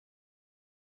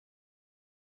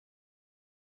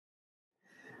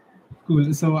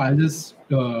Cool. So I'll just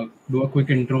do a quick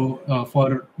intro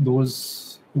for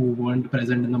those who weren't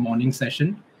present in the morning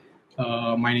session.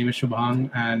 My name is Shubhang,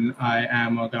 and I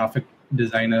am a graphic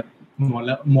designer,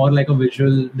 more like a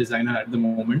visual designer at the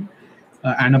moment,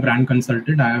 and a brand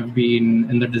consultant. I have been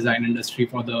in the design industry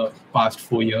for the past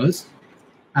 4 years,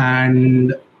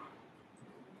 and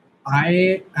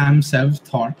I am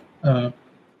self-taught.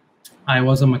 I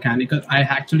was a mechanical. I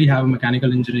actually have a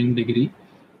mechanical engineering degree,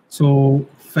 so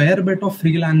fair bit of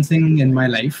freelancing in my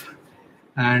life,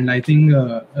 and I think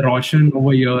Roshan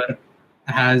over here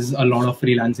has a lot of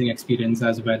freelancing experience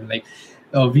as well. Like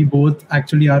we both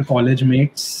actually are college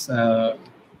mates.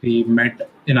 We met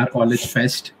in our college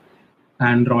fest,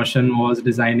 and Roshan was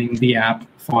designing the app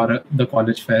for the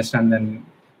college fest, and then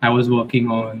I was working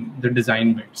on the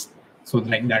design bits. So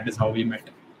like that is how we met.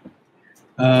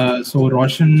 So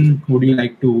Roshan, would you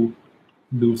like to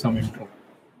do some intro?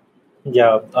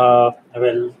 Yeah,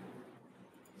 well,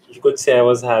 you could say I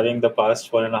was having the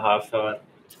past 1.5 hour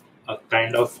a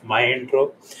kind of my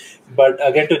intro. But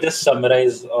again, to just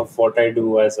summarize of what I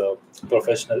do as a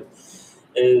professional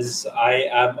is I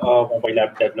am a mobile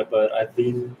app developer. I've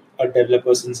been a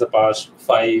developer since the past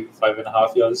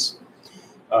 5.5 years.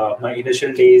 My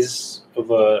initial days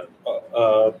were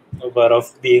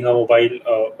of being a mobile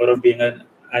or of being an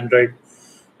Android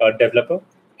developer.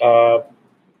 Uh,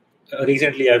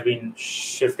 Recently I've been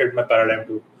shifted my paradigm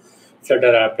to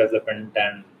Flutter app development,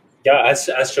 and yeah, as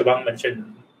Shubhang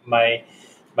mentioned, my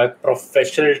my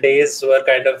professional days were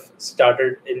kind of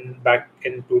started in back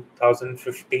in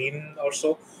 2015 or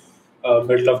so,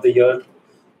 middle of the year.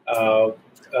 Uh,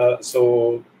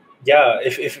 so yeah,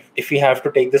 if we have to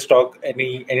take this talk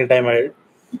any time ahead,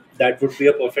 that would be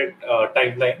a perfect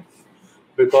timeline,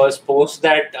 because post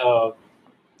that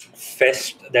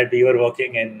fest that we were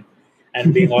working in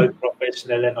and being all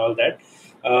professional and all that,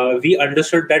 we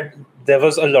understood that there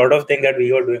was a lot of things that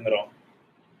we were doing wrong,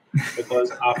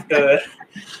 because after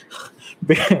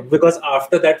because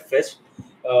after that fest,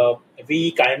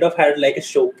 we kind of had like a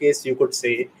showcase, you could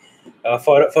say,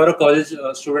 for a college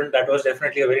student. That was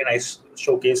definitely a very nice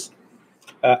showcase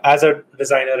as a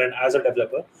designer and as a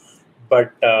developer.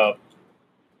 But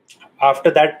after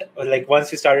that, like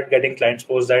once we started getting clients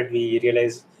post that, we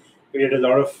realized we did a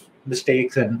lot of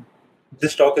mistakes, and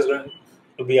this talk is going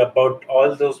to be about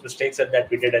all those mistakes that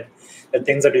we did and the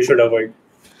things that we should avoid.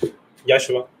 Yeah,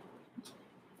 Shiva.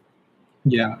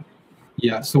 Yeah.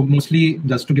 Yeah. So mostly,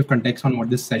 just to give context on what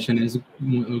this session is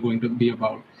going to be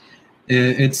about,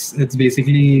 it's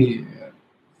basically,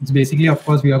 of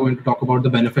course, we are going to talk about the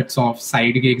benefits of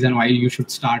side gigs and why you should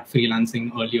start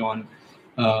freelancing early on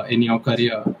in your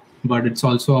career. But it's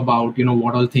also about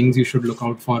what all things you should look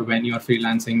out for when you're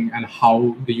freelancing, and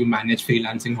how do you manage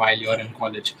freelancing while you're in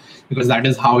college, because that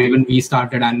is how even we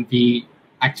started, and we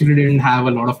actually didn't have a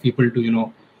lot of people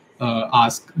to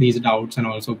ask these doubts, and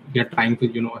also we are trying to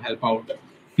help out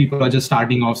people who are just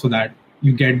starting off so that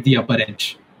you get the upper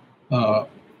edge. uh,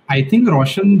 I think,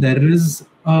 Roshan, there is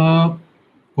a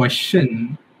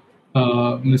question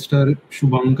Mr.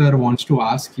 Shubhankar wants to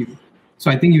ask you. So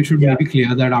I think you should Yeah. maybe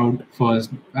clear that out first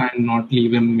and not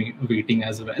leave him waiting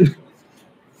as well.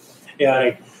 Yeah,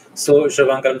 right. So,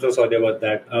 Shivank, I'm so sorry about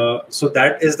that. So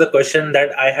that is the question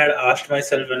that I had asked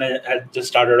myself when I had just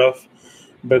started off,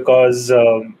 because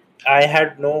I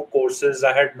had no courses,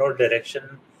 I had no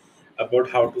direction about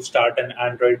how to start an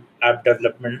Android app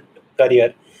development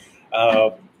career. Uh,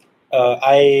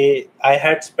 I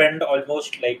had spent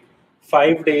almost like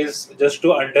 5 days just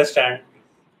to understand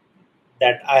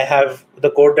that I have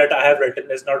the code that I have written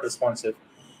is not responsive,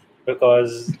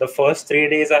 because the first 3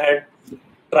 days I had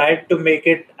tried to make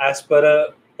it as per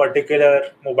a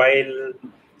particular mobile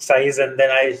size, and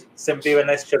then I simply, when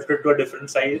I shifted to a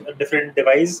different size, a different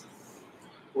device,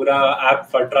 pura app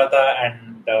fat raha tha.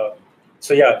 And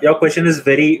so yeah, your question is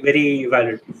very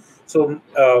valid. So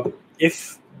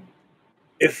if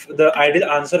the ideal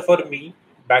answer for me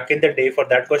back in the day for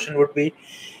that question would be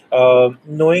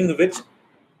knowing which,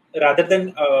 rather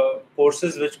than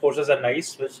courses, which courses are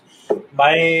nice, which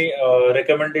my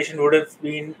recommendation would have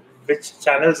been which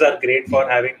channels are great for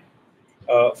having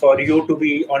for you to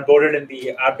be onboarded in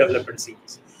the app development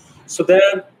scenes. So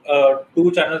there are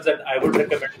two channels that I would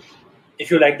recommend.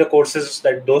 If you like the courses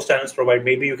that those channels provide,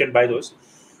 maybe you can buy those.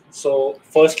 So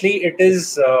firstly, it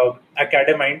is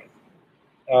Academind.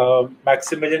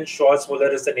 Maximilian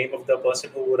Schwarzmuller is the name of the person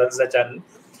who runs the channel,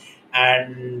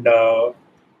 and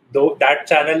though that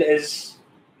channel is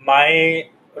my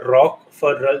rock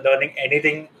for learning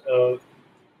anything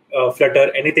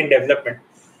Flutter, anything development.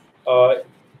 Uh,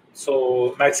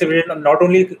 so Maximilian not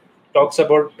only talks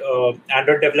about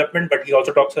Android development, but he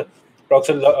also talks talks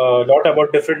a lot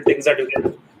about different things that you can,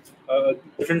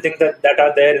 different things that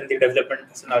are there in the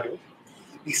development scenario.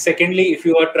 Secondly, if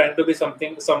you are trying to be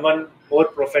someone more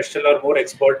professional or more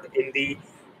expert in the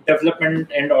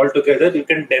development and altogether, you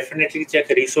can definitely check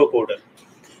Reso Coder.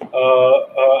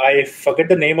 I forget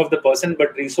the name of the person,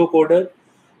 but Reso Coder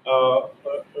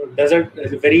does a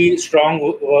very strong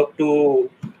work to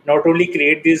not only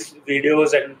create these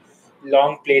videos and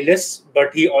long playlists,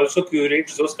 but he also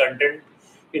curates those content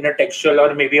in a textual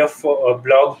or maybe a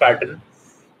blog pattern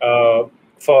uh,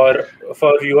 for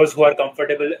viewers who are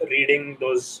comfortable reading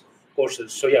those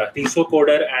courses. So yeah, Reso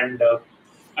Coder and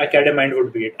Academind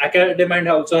would be it. Academind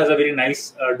also has a very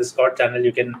nice Discord channel.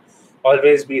 You can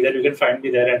always be there. You can find me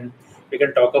there, and we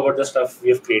can talk about the stuff we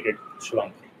have created,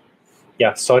 Shubhang.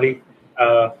 Yeah, sorry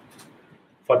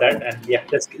for that, and yeah,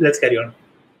 let's carry on.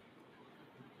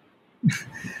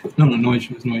 No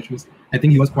issues, no issues. I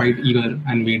think he was quite eager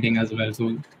and waiting as well.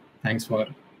 So thanks for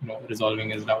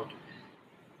resolving his doubt.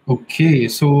 Okay,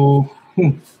 so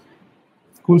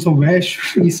cool. So where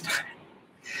should we start?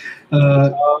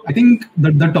 I think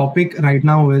the topic right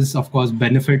now is, of course,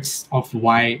 benefits of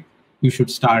why you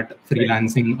should start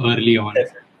freelancing early on.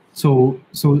 So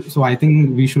I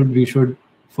think we should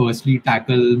firstly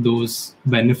tackle those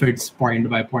benefits point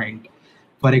by point.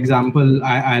 For example,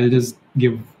 I'll just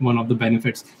give one of the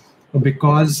benefits,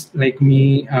 because like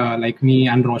me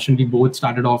and Roshan, we both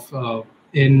started off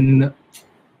in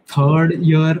third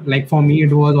year. Like for me,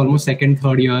 it was almost second,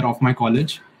 third year of my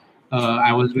college.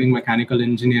 I was doing mechanical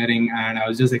engineering and I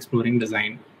was just exploring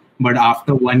design. But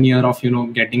after 1 year of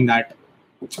getting that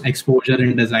exposure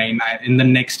in design, in the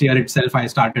next year itself, I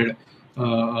started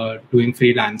doing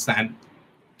freelance. And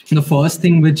the first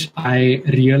thing which I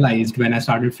realized when I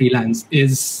started freelance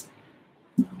is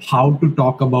how to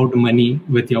talk about money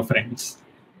with your friends,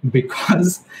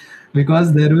 because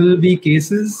there will be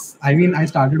cases. I mean, I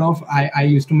started off, I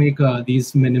used to make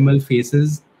these minimal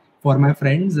faces for my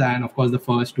friends, and of course the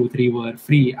first 2 3 were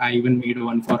free. I even made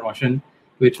one for Roshan,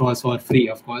 which was for free,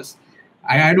 of course.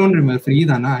 I don't remember free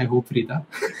tha na, I hope free tha.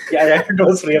 Yeah, it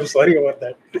was free. I'm sorry about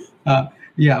that.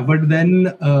 Yeah, but then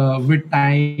with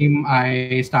time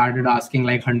I started asking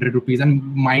like 100 rupees, and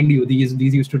mind you,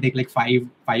 these used to take like 5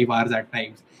 hours at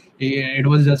times. It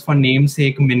was just for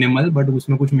namesake minimal, but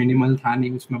उसमें कुछ minimal था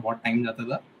नहीं, उसमें बहुत time जाता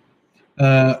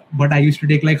था. But I used to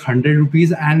take like 100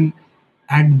 rupees, and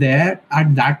at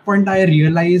that point I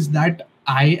realized that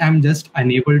I am just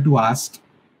unable to ask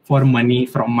for money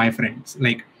from my friends.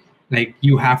 Like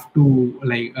you have to,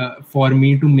 like for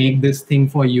me to make this thing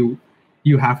for you,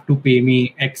 you have to pay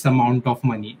me X amount of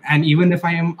money. And even if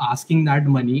I am asking that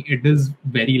money, it is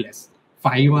very less.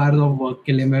 5 hours of work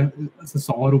के लिए मैं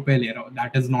 100 रुपए ले रहा हूँ.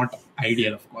 That is not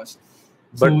ideal, of course.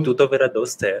 But तू तो मेरा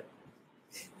दोस्त है.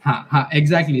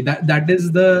 Exactly. That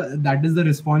is the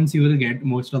response you will get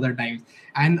most of the times.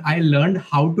 And I learned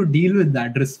how to deal with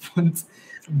that response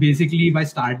basically by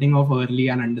starting off early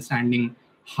and understanding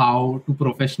how to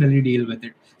professionally deal with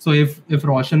it. So if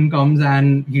Roshan comes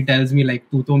and he tells me like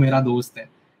तू तो मेरा दोस्त है,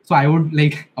 so I would,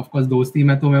 like, of course दोस्ती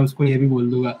में तो मैं उसको ये भी बोल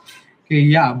दूंगा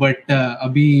कि yeah, but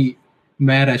अभी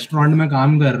मैं रेस्टोरेंट में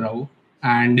काम कर रहा हूँ,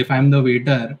 and if I'm the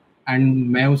waiter and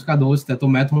मैं उसका दोस्त है, तो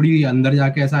मैं थोड़ी अंदर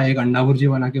जाके ऐसा एक अंडा भुर्जी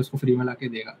बना के उसको फ्री में लाके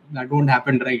देगा. That won't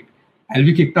happen, right? I'll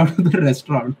be kicked out of the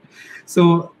restaurant.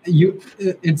 So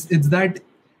it's that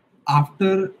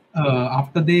after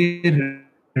they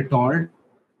retort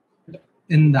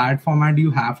in that format, you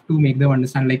have to make them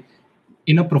understand, like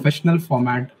in a professional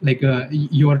format, like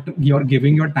you're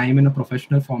giving your time in a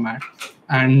professional format,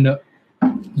 and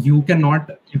you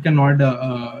cannot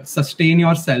sustain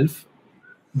yourself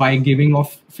by giving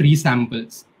off free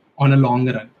samples on a long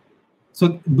run. So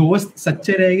दोस्त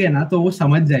सच्चे रहेंगे ना तो वो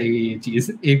समझ जाएंगे ये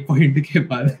चीज एक पॉइंट के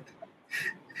बाद,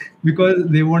 because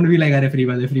they won't be like अरे free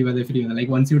वाले. Like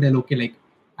once you tell, okay, like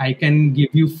I can give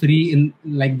you free in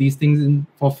like these things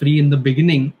for free in the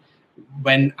beginning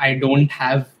when I don't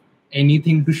have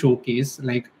anything to showcase,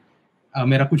 like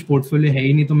मेरा कुछ portfolio है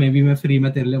ही नहीं, तो maybe मैं free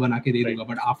में तेरे लिए बना के दे दूंगा.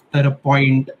 But after a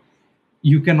point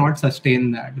you cannot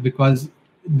sustain that, because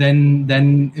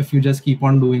then if you just keep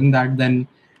on doing that, then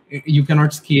you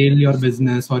cannot scale your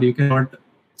business, or you cannot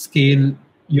scale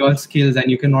your skills, and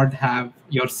you cannot have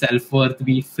your self-worth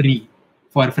be free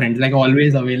for friends, like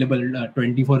always available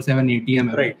 24/7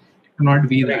 ATM. Right. It cannot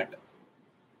be Right. that.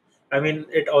 I mean,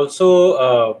 it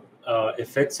also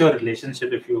affects your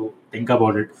relationship if you think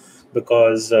about it,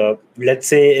 because let's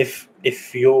say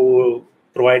if you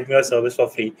provide me a service for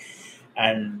free,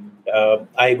 and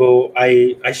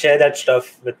I share that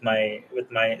stuff with my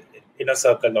inner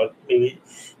circle, or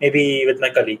maybe with my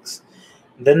colleagues,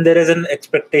 then there is an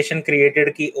expectation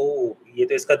created कि oh ये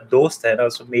तो इसका दोस्त है ना,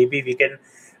 so maybe we can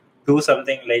do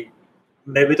something like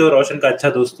मैं भी तो रोशन का अच्छा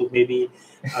दोस्त हूँ, maybe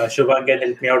Shubhang can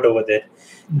help me out over there.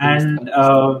 And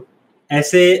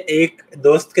ऐसे एक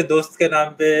दोस्त के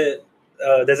नाम पे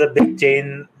there's a big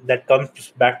chain that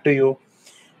comes back to you,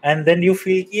 and then you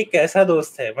feel कि ये कैसा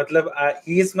दोस्त है, मतलब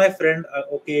he is my friend,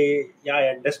 okay, yeah, I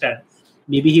understand,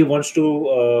 maybe he wants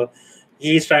to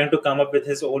he is trying to come up with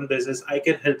his own business, I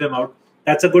can help him out,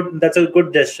 that's a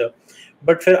good gesture.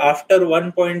 But for after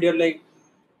one point you're like,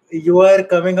 you are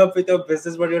coming up with your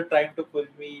business but you're trying to pull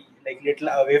me like little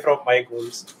away from my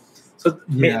goals. So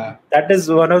that is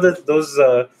one of those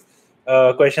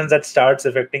questions that starts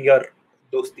affecting your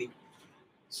dosti.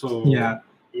 So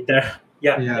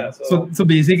so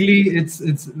basically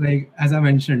it's like, as I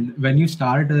mentioned, when you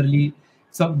start early,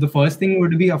 so the first thing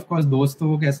would be of course दोस्तों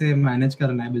को कैसे manage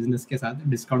करना है business के साथ,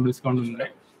 discount होना है.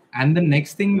 And the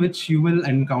next thing which you will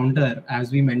encounter,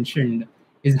 as we mentioned,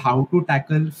 is how to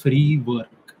tackle free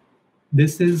work.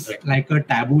 This is like a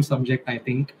taboo subject, I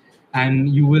think, and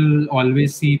you will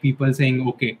always see people saying,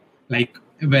 okay, like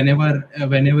whenever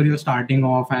you're starting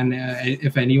off, and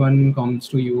if anyone comes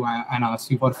to you and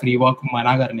asks you for free work,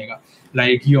 mana karne ka,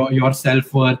 like your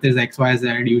self-worth is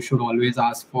XYZ, you should always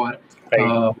ask for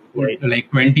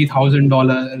like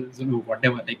 $20,000,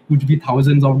 whatever, like could be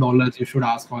thousands of dollars, you should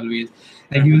ask always.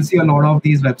 Like you'll see a lot of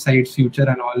these websites, Future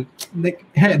and all, like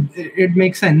hey, it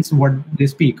makes sense what they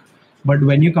speak. But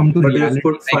when you come to reality, you've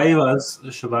put 5 hours,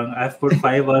 Shubhang. I've put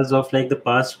 5 hours of like the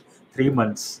past 3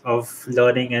 months of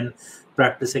learning and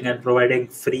practicing and providing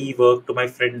free work to my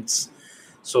friends.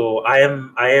 So I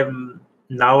am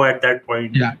now at that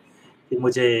point. कि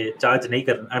मुझे charge नहीं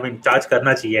करना, I mean charge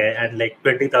करना चाहिए, and like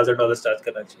 $20,000 charge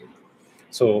करना चाहिए.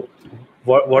 So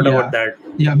what about that?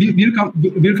 Yeah,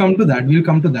 we'll come to that.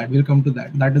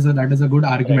 That is a good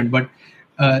argument. Right.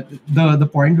 But the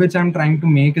point which I'm trying to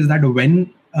make is that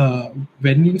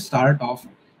when you start off,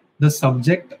 the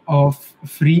subject of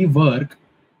free work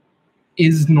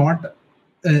is not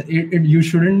you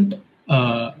shouldn't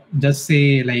just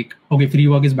say like, okay, free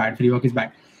work is bad.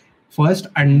 First,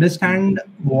 understand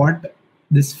what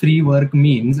this free work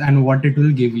means and what it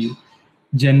will give you.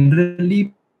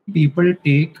 Generally, people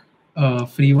take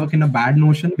free work in a bad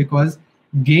notion, because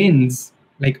gains,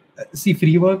 like, see,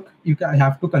 free work, you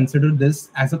have to consider this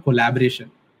as a collaboration.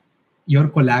 You're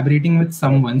collaborating with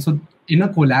someone. So in a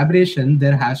collaboration,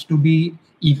 there has to be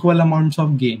equal amounts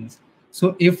of gains.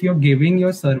 So if you're giving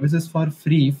your services for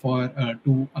free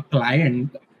to a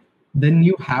client, then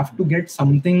you have to get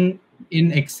something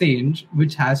in exchange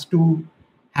which has to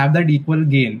have that equal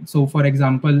gain. So for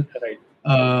example,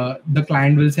 the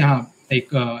client will say,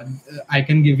 like I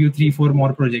can give you 3-4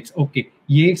 more projects. Okay,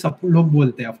 ye sab log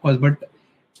bolte hain, of course, but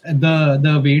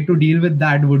the way to deal with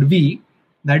that would be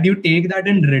that you take that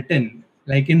in written,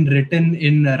 like in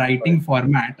writing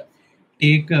format.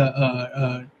 Take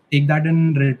that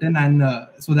in written, and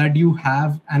so that you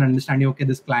have an understanding. Okay,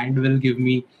 this client will give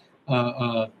me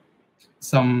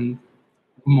some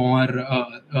more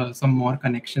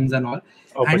connections and all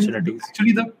opportunities. And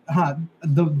actually,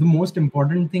 the most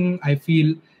important thing I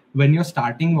feel when you're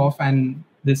starting off and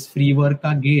this free work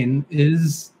again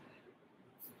is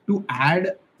to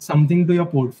add something to your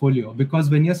portfolio, because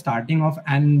when you're starting off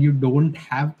and you don't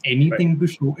have anything to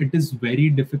show, it is very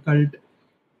difficult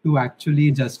to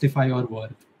actually justify your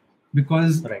worth,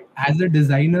 because as a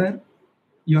designer,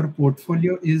 your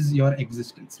portfolio is your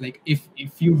existence. Like if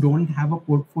you don't have a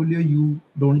portfolio, you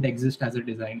don't exist as a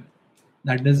designer.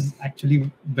 That is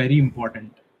actually very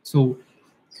important. So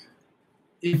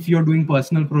if you're doing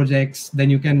personal projects, then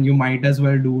you might as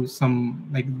well do some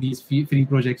like these free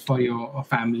projects for your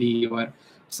family or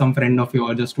some friend of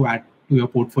yours, just to add to your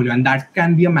portfolio, and that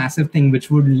can be a massive thing which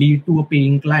would lead to a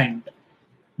paying client.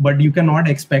 But you cannot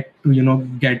expect to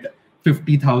get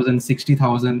 50,000,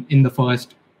 60,000 in the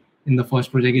first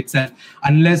project itself,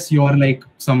 unless you're like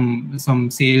some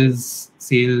sales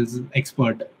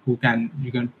expert you can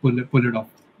pull it off.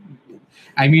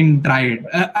 I mean, try it.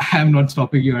 I'm not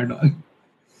stopping you at all.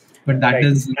 But that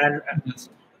is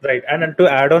right. And to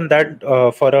add on that,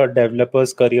 for a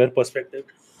developer's career perspective,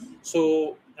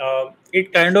 so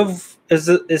it kind of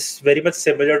is very much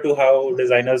similar to how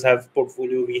designers have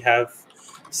portfolio. We have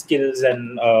skills,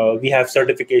 and we have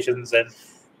certifications, and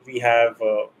we have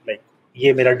like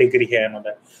ye mera degree hai and all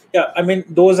that. Yeah, I mean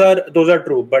those are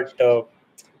true, but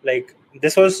like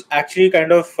this was actually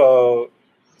kind of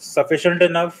sufficient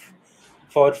enough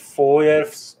for 5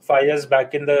 years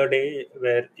back in the day,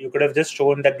 where you could have just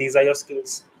shown that these are your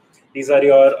skills, these are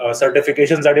your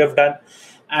certifications that you have done,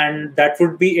 and that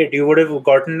would be it. You would have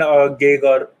gotten a gig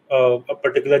or a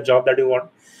particular job that you want.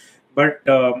 But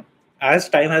as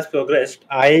time has progressed,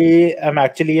 I am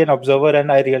actually an observer,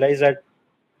 and I realize that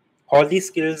all these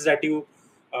skills that you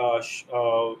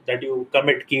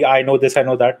commit, ki I know this, I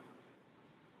know that,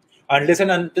 unless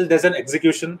and until there's an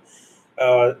execution,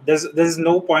 there's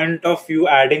no point of you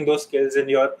adding those skills in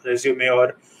your resume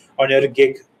or on your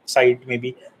gig site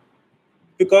maybe,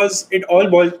 because it all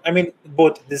boils. I mean,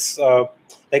 both this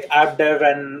like app dev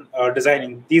and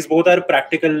designing, these both are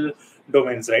practical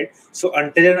domains, right? So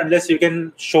until and unless you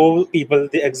can show people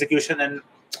the execution and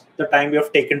the time you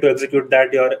have taken to execute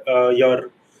that, your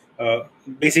uh,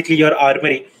 basically your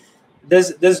armory,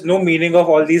 there's no meaning of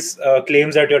all these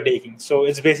claims that you're taking. So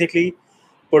it's basically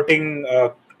putting uh,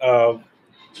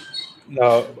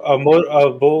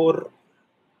 more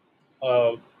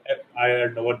uh, I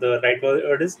don't know what the right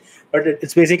word is, but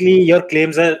it's basically your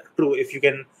claims are true if you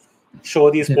can show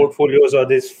these Yeah. portfolios or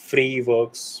these free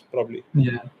works, probably.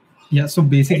 Yeah. So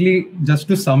basically, just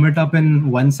to sum it up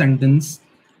in one sentence,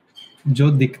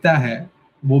 जो दिखता है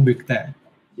वो बिकता है.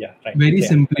 Yeah, right. Very Yeah.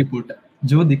 simply put,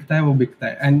 जो दिखता है वो बिकता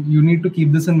है. And you need to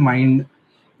keep this in mind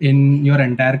in your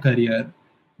entire career,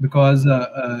 because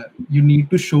you need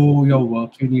to show your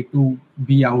work, you need to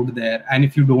be out there, and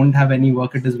if you don't have any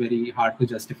work, it is very hard to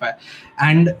justify.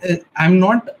 And I'm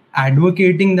not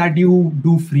advocating that you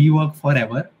do free work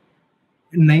forever.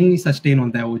 नहीं sustain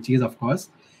होता है वो चीज, of course.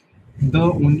 The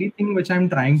only thing which I'm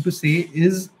trying to say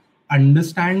is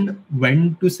understand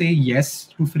when to say yes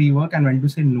to free work and when to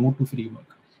say no to free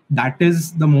work. That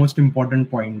is the most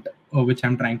important point which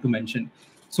I'm trying to mention.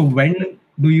 So when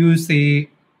do you say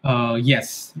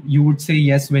yes? You would say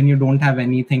yes when you don't have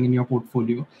anything in your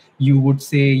portfolio. You would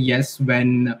say yes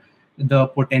when the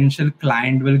potential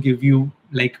client will give you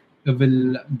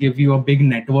a big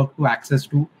network to access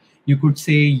to. You could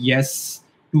say yes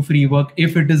to free work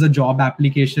if it is a job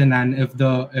application, and if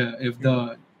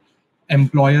the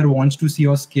employer wants to see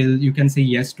your skill, you can say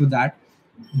yes to that.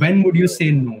 When would you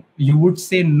say no? You would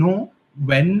say no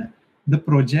when the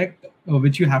project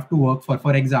which you have to work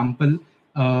for example,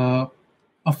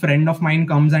 a friend of mine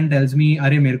comes and tells me,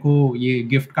 अरे मेरे को ये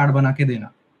gift card बना के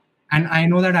देना, and I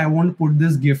know that I won't put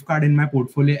this gift card in my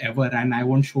portfolio ever, and I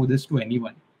won't show this to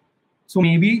anyone. So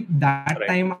maybe that Right.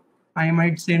 time I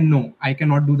might say no, I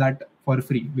cannot do that for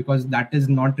free, because that is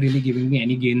not really giving me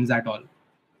any gains at all.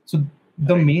 So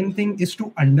the Right. main thing is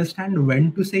to understand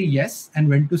when to say yes and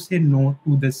when to say no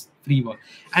to this free work.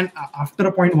 And after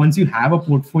a point, once you have a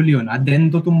portfolio na,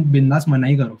 then to tum bindas mana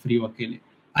hi karo free work ke liye,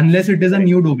 unless it is a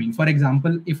new domain. For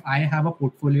example, if I have a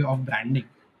portfolio of branding,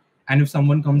 and if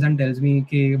someone comes and tells me,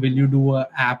 okay, will you do a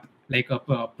app like a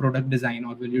product design,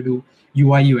 or will you do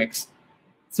UI UX?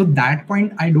 So that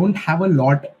point, I don't have a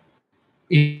lot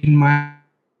in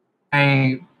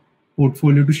my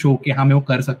portfolio to show कि हाँ मैं वो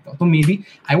कर सकता हूँ. तो maybe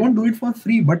I won't do it for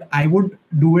free, but I would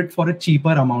do it for a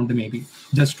cheaper amount maybe,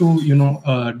 just to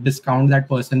discount that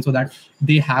person so that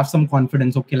they have some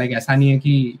confidence. Okay, like ऐसा नहीं है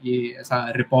कि ये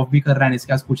ऐसा rip off भी कर रहा है,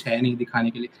 इसके पास कुछ है नहीं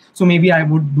दिखाने के लिए. So maybe I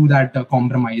would do that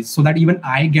compromise so that even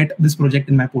I get this project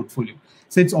in my portfolio.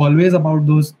 So it's always about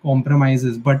those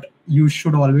compromises, but you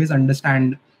should always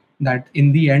understand that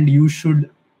in the end you should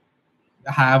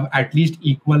have at least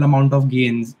equal amount of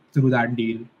gains through that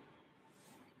deal.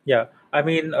 Yeah, I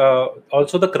mean,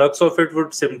 also the crux of it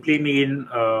would simply mean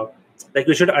like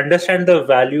you should understand the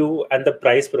value and the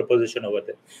price proposition over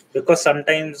there, because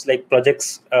sometimes like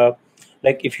projects,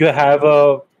 like if you have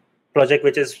a project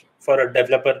which is for a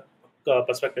developer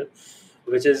perspective,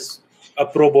 which is a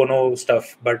pro bono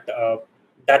stuff, but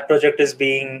that project is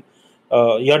being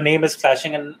your name is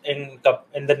flashing in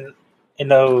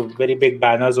the very big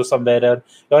banners or somewhere, or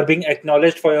you're being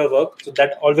acknowledged for your work, so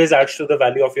that always adds to the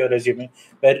value of your resume,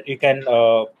 where you can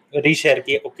reshare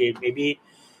ki, okay, maybe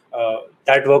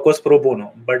that work was pro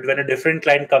bono, but when a different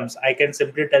client comes, I can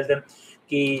simply tell them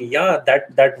ki, yeah,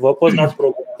 that work was not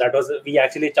pro bono, that was, we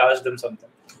actually charged them something.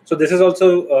 So this is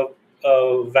also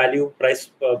a value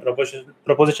price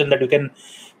proposition that you can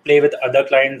play with other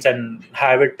clients and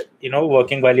have it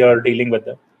working while you're dealing with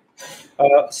them.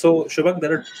 So Shubhang,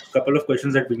 there are a couple of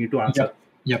questions that we need to answer.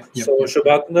 Yep. So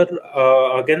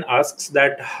Shubhang again asks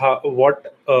that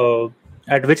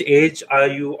at which age are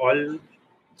you all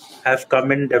have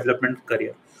come in development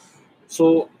career?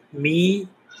 So me,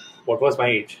 what was my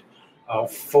age?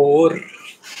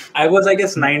 I was, I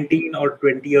guess, 19 or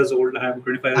 20 years old. I am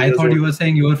 25 I years thought old. you were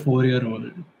saying you were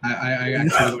 4-year-old. I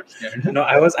actually got scared. No,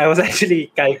 I was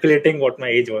actually calculating what my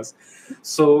age was.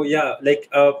 So yeah, like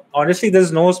honestly,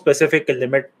 there's no specific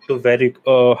limit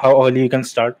to how early you can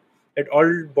start. It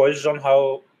all boils down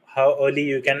how early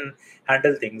you can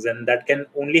handle things, and that can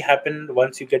only happen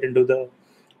once you get into the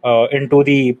into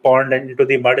the pond and into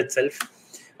the mud itself.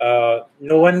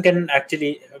 No one can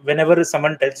actually, whenever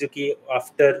someone tells you ki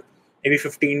after maybe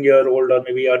 15-year-old or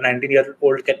maybe a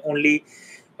 19-year-old can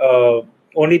uh,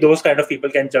 only those kind of people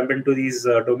can jump into these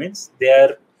domains.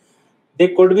 They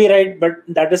could be right, but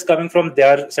that is coming from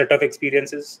their set of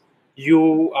experiences.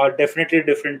 You are definitely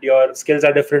different. Your skills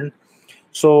are different.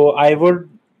 So I would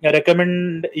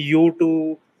recommend you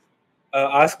to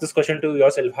ask this question to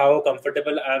yourself: how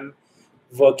comfortable I'm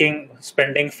working,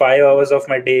 spending 5 hours of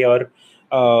my day, or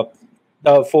uh,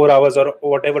 the 4 hours, or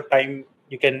whatever time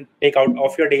you can take out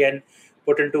of your day and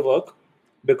put into work.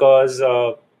 Because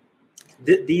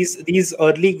these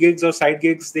early gigs or side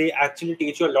gigs, they actually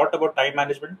teach you a lot about time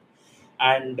management.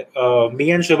 And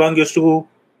me and Shubhang used to,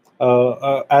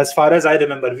 as far as I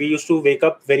remember, we used to wake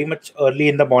up very much early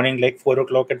in the morning, like 4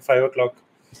 o'clock and 5 o'clock,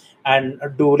 and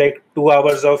do like 2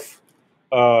 hours of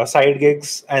side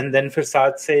gigs and then फिर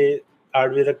 7 से 8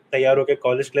 बजे तक तैयार होकर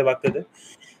college के लिए भागते थे.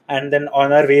 And then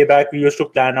on our way back, we used to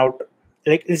plan out,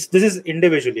 like this is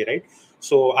individually, right?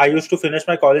 So I used to finish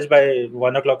my college by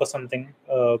 1 o'clock or something,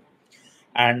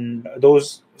 and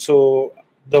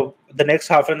the next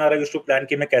half an hour I used to plan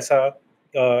कि मैं कैसा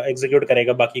execute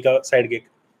करेगा बाकी का side gig.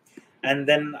 And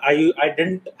then I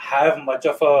didn't have much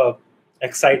of a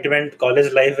excitement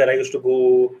college life where I used to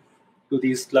go to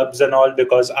these clubs and all,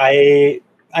 because I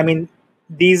mean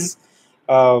these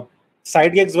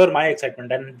side gigs were my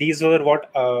excitement, and these were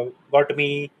what got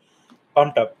me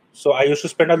pumped up. So I used to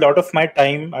spend a lot of my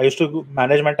time. I used to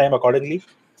manage my time accordingly,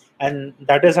 and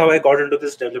that is how I got into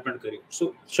this development career.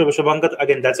 So Shubhankar,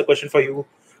 again, that's a question for you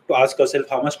to ask yourself: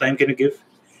 how much time can you give,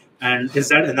 and is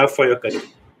that enough for your career?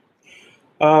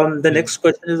 The next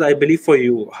question is, I believe, for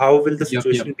you: how will the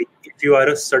situation be if you are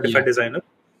a certified designer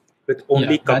with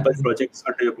only couple projects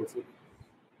under your portfolio?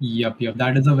 Yep.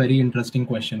 That is a very interesting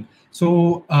question.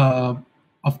 So,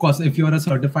 of course, if you're a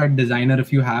certified designer,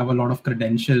 if you have a lot of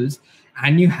credentials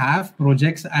and you have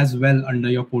projects as well under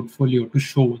your portfolio to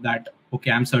show that,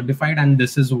 okay, I'm certified and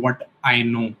this is what I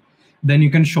know, then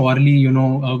you can surely,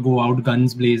 go out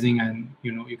guns blazing, and,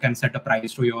 you can set a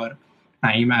price to your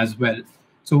time as well.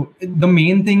 So the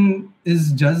main thing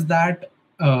is just that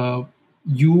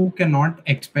you cannot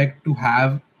expect to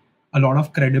have a lot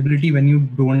of credibility when you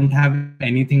don't have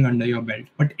anything under your belt.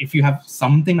 But if you have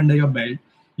something under your belt,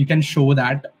 you can show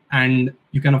that, and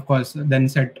you can, of course, then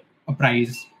set a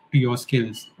price to your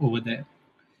skills over there.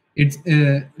 It's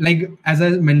like, as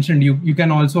I mentioned, you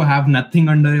can also have nothing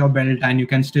under your belt and you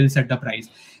can still set a price.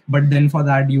 But then for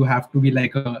that, you have to be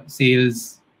like a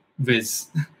sales whiz.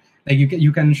 Like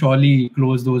you can surely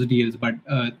close those deals, but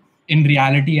in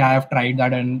reality, I have tried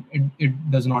that and it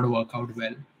does not work out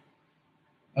well.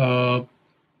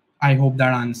 I hope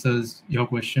that answers your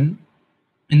question.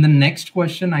 In the next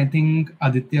question, I think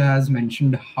Aditya has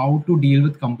mentioned how to deal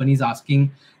with companies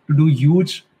asking to do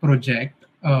huge project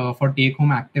for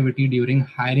take-home activity during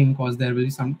hiring, because there will be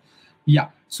some. Yeah.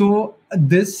 So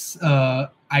this,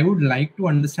 I would like to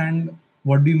understand,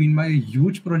 what do you mean by a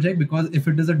huge project? Because if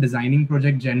it is a designing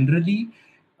project, generally,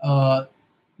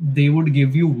 they would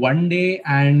give you one day,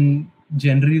 and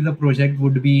generally the project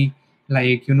would be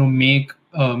like, make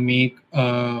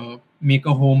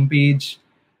a home page,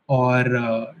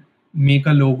 or make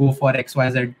a logo for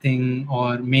XYZ thing,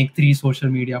 or make 3 social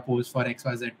media posts for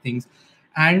XYZ things.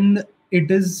 And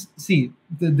it is, see,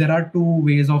 there are 2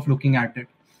 ways of looking at it.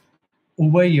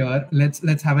 Over here,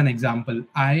 let's have an example.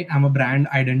 I am a brand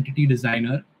identity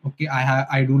designer. Okay,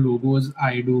 I do logos,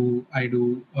 I do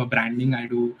branding, I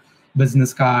do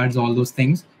business cards, all those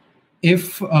things.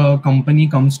 If a company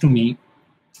comes to me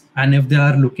and if they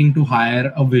are looking to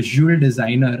hire a visual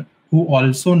designer who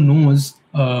also knows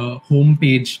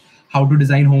homepage, how to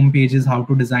design home pages, how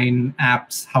to design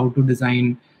apps, how to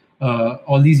design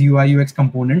all these UI UX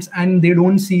components, and they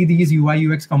don't see these UI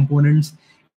UX components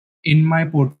in my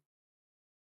portfolio.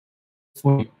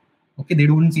 Okay, they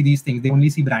don't see these things, they only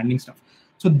see branding stuff.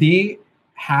 So they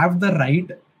have the right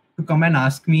to come and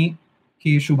ask me,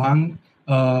 okay, Shubhang,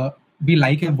 we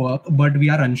like your work, but we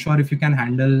are unsure if you can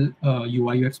handle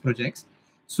UI UX projects.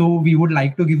 So we would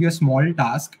like to give you a small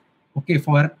task, okay,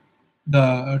 for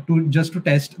just to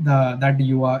test that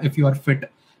if you are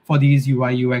fit for these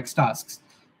UI UX tasks.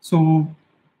 So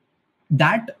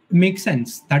that makes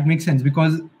sense.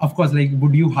 Because, of course, like,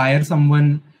 would you hire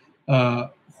someone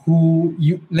who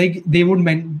you like? They would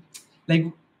like,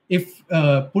 if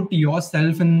put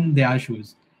yourself in their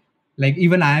shoes. Like,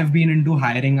 even I have been into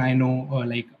hiring, I know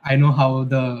I know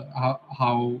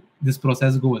how this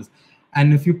process goes.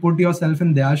 And if you put yourself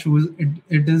in their shoes,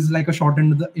 it is like a shot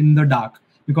in the dark,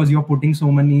 because you're putting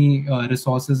so many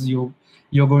resources,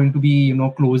 you're going to be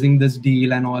closing this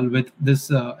deal and all with this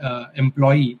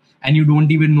employee, and you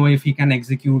don't even know if he can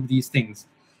execute these things.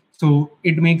 So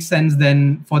it makes sense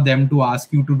then for them to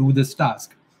ask you to do this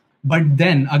task. But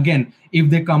then again, if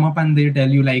they come up and they tell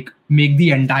you like make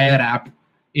the entire app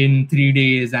in 3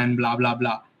 days and blah blah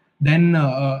blah, then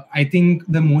I think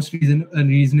the most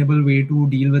reasonable way to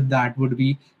deal with that would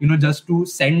be just to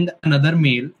send another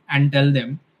mail and tell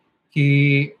them,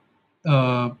 okay,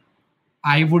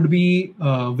 I would be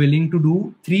willing to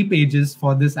do 3 pages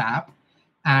for this app,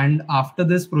 and after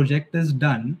this project is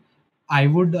done, I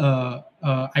would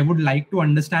like to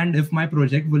understand if my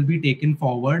project will be taken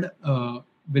forward,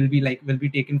 will be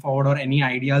taken forward, or any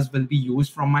ideas will be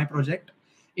used from my project.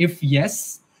 If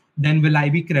yes, then will I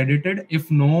be credited?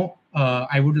 If no,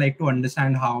 I would like to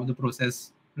understand how the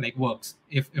process like works.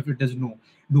 If it is no,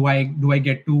 do I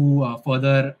get to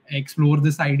further explore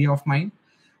this idea of mine?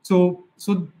 So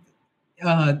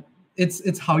uh,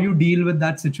 it's how you deal with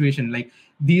that situation. Like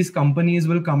these companies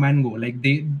will come and go.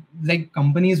 Like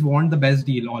companies want the best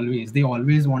deal always. They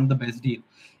always want the best deal.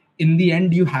 In the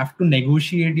end, you have to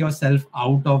negotiate yourself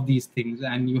out of these things,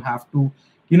 and you have to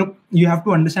you have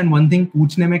to understand one thing.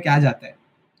 पूछने में क्या जाता है?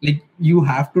 Like you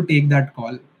have to take that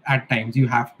call at times. You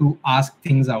have to ask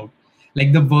things out.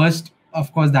 Like the worst,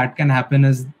 of course, that can happen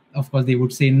is, of course, they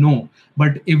would say no.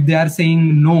 But if they are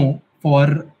saying no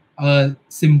for a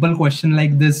simple question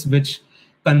like this, which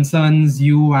concerns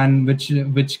you and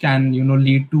which can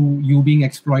lead to you being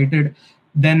exploited,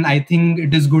 then I think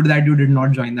it is good that you did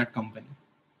not join that company.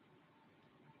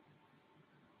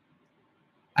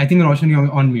 I think Roshan,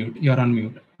 you're on mute.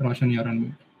 Roshan, you're on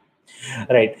mute.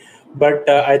 Right. But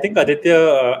I think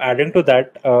Aditya, adding to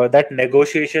that, that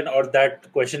negotiation or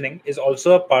that questioning is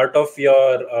also a part of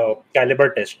your caliber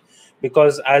test.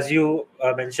 Because as you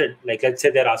mentioned, like let's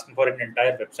say they're asking for an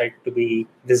entire website to be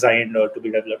designed or to be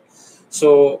developed.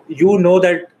 So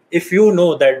that if you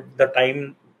know that the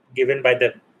time given by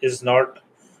them is not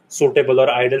suitable or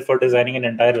ideal for designing an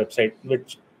entire website,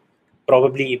 which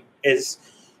probably is.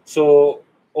 So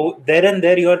there and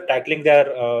there you're tackling their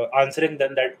answering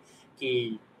them that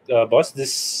boss,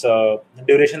 this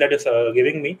duration that is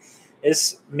giving me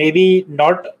is maybe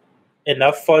not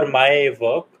enough for my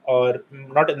work or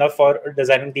not enough for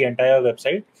designing the entire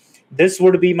website. This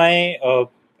would be my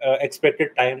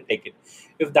expected time taken.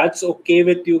 If that's okay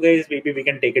with you guys, maybe we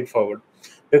can take it forward.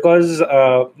 Because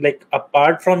like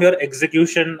apart from your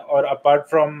execution or apart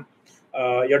from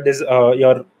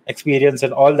your experience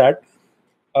and all that,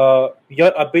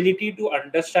 your ability to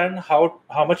understand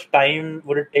how much time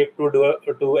would it take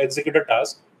to execute a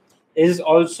task is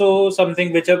also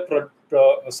something which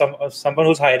someone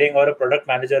who's hiring or a product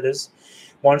manager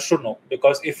wants to know.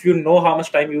 Because if you know how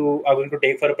much time you are going to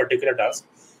take for a particular task,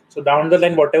 so down the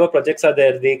line whatever projects are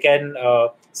there, they can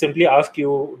simply ask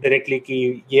you directly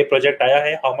ki ye project aaya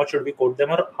hai, how much should we code them,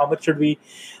 or how much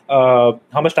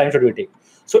time should we take.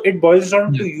 So it boils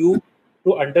down to you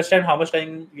to understand how much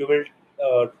time you will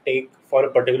take for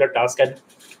a particular task and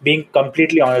being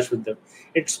completely honest with them.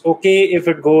 It's okay if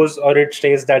it goes or it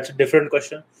stays, that's a different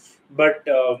question. But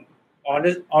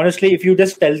honestly, if you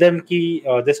just tell them ki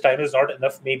this time is not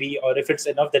enough, maybe, or if it's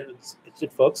enough, then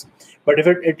it works. But if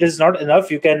it is not enough,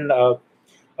 you can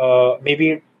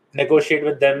maybe negotiate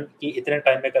with them ki itne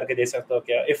time mein karke de sakte ho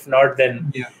kya. If not,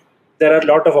 then there are a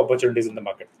lot of opportunities in the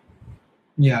market.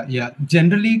 Yeah.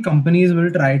 Generally, companies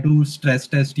will try to stress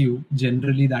test you.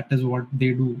 Generally, that is what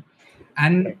they do.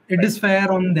 And it is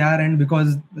fair on their end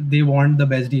because they want the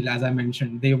best deal. As I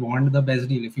mentioned, they want the best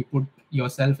deal. If you put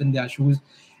yourself in their shoes,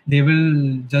 they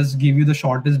will just give you the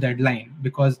shortest deadline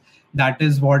because that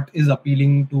is what is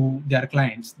appealing to their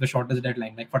clients, the shortest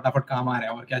deadline. Like, फटाफट काम आ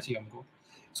रहा है और क्या चाहिए हमको.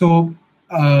 So,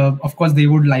 of course, they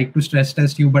would like to stress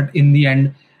test you, but in the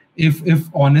end, if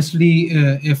honestly,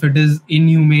 if it is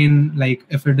inhumane, like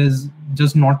if it is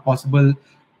just not possible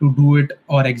to do it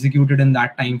or execute it in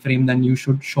that time frame, then you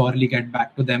should surely get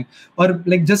back to them, or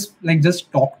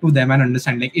just talk to them and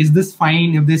understand, like, is this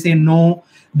fine? If they say no,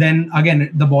 then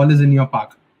again the ball is in your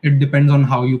park. It depends on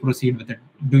how you proceed with it.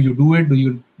 Do you do it? Do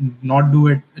you not do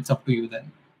it? It's up to you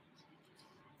then.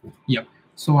 Yep.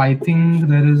 So I think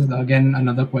there is again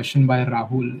another question by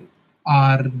Rahul.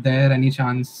 Are there any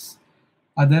chances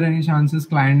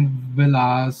client will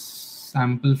ask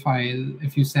sample file?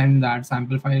 If you send that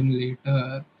sample file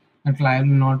later, the client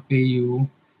will not pay you.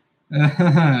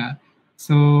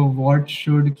 So what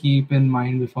should keep in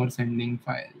mind before sending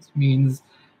files? Means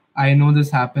I know this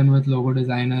happened with logo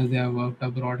designers. They have worked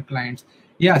abroad clients.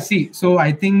 Yeah, see, so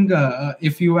I think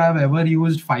if you have ever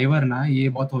used Fiverr, na, ये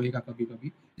बहुत होएगा कभी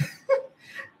कभी.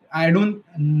 I don't.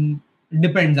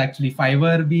 Depends actually.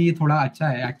 Fiverr भी थोड़ा अच्छा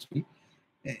है actually.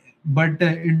 but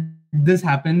this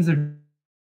happens. It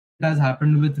has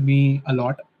happened with me a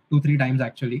lot, 2-3 times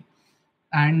actually,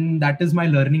 and that is my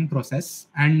learning process.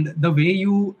 And the way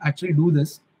you actually do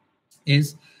this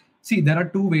is, see, there are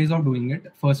two ways of doing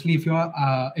it. Firstly, if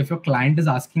your client is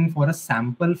asking for a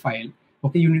sample file,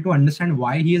 okay, you need to understand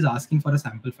why he is asking for a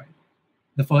sample file.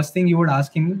 The first thing you would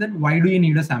ask him is that why do you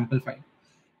need a sample file?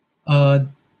 uh,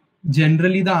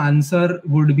 Generally the answer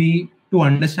would be to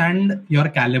understand your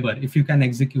caliber, if you can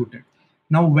execute it.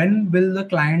 Now, when will the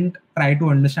client try to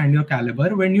understand your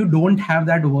caliber? When you don't have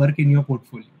that work in your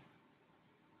portfolio.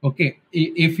 Okay,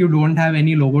 if you don't have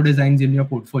any logo designs in your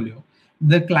portfolio,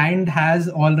 the client has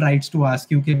all rights to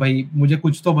ask you कि भाई मुझे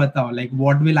कुछ तो बताओ, like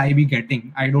what will I be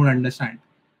getting, I don't understand.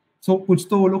 So कुछ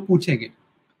तो वो लोग पूछेंगे.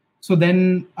 So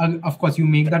then of course you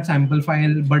make that sample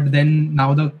file, but then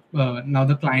now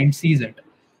the client sees it.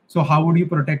 So how would you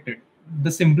protect it?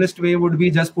 The simplest way would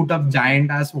be just put a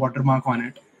giant ass watermark on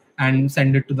it and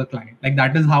send it to the client. Like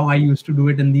that is how I used to do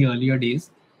it in the earlier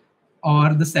days.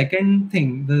 Or the second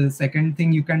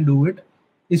thing you can do it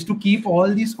is to keep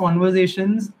all these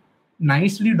conversations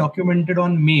nicely documented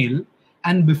on mail,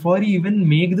 and before you even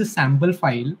make the sample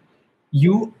file,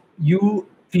 you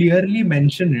clearly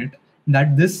mention it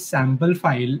that this sample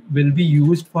file will be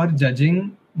used for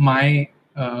judging the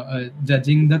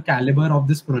caliber of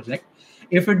this project.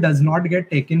 If it does not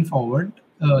get taken forward,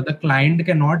 the client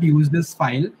cannot use this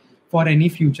file for any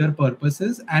future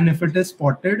purposes, and if it is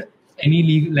spotted, any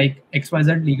legal, like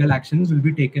XYZ legal actions will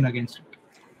be taken against it.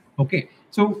 Okay,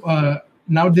 so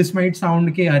now this might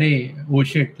sound ke अरे oh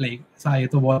shit, like सा ये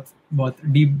तो बहुत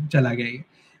deep चला गया ये.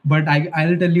 But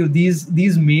I'll tell you,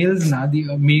 these mails na,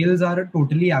 the mails are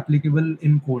totally applicable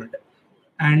in court.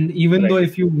 And even though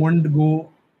if you won't go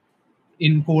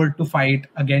in court to fight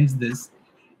against this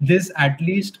at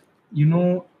least,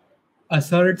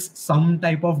 asserts some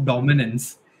type of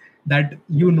dominance, that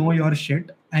your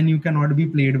shit and you cannot be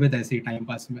played with ऐसे time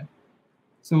pass में.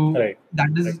 So that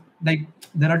is like,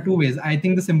 there are two ways. I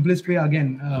think the simplest way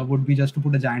again would be just to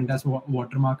put a giant ass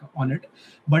watermark on it.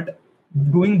 But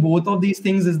doing both of these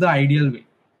things is the ideal way.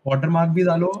 Watermark bhi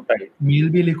डालो, mail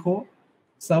bhi लिखो,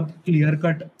 सब clear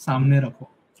cut सामने रखो.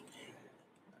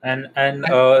 And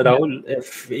Rahul,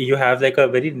 if you have like a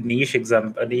very niche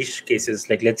example, niche cases,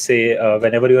 like let's say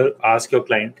whenever you ask your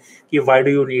client, why do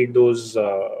you need those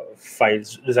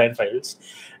files, design files,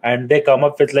 and they come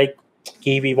up with like,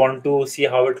 we want to see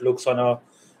how it looks on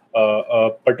a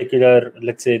particular,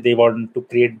 let's say they want to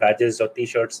create badges or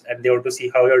t-shirts, and they want to see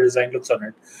how your design looks on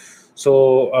it.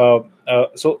 So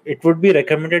so it would be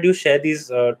recommended you share these.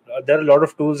 There are a lot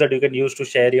of tools that you can use to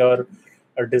share your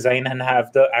design and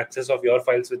have the access of your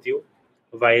files with you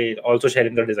while also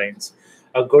sharing the designs.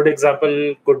 A good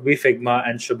example could be Figma,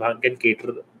 and Shubhang can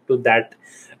cater to that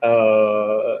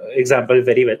example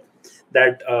very well.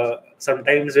 That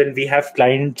sometimes when we have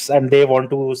clients and they want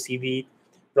to see the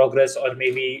progress or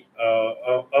maybe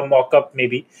a mock-up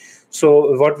maybe.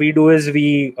 So what we do is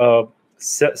we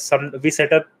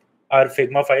set up our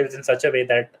Figma files in such a way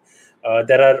that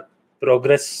there are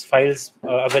progress files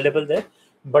available there,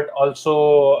 but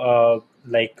also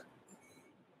like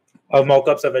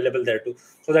mock-ups available there too,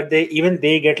 so that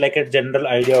they get like a general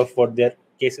idea of what their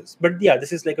case is. But yeah,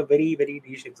 this is like a very, very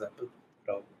niche example.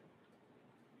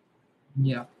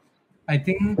 Yeah, I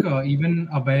think even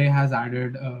Abhay has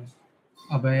added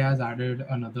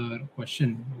another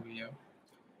question over here.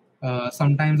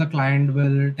 Sometimes a client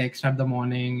will text at the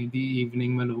morning, in the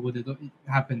evening mein logo de do. It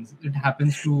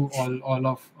happens to all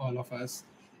of us.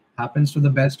 Happens to the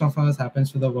best of us,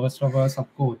 happens to the worst of us.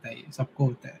 सबको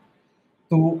होता है.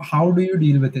 So how do you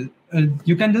deal with it?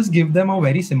 You can just give them a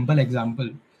very simple example.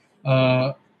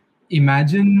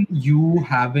 Imagine you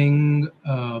having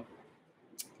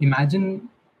imagine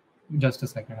just a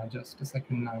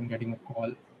second, I'm getting a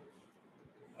call.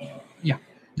 Yeah,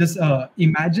 just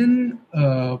imagine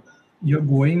you're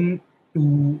going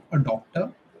to a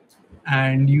doctor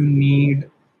and you need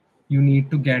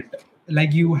to get,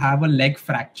 like, you have a leg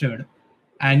fractured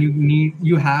and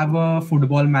you have a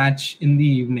football match in the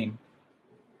evening.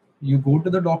 You go to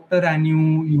the doctor and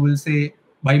you will say,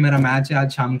 भाई मेरा match है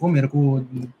आज शाम को, मेरे को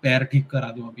पैर ठीक करा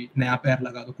दो, अभी नया पैर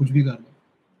लगा दो, कुछ भी कर दो.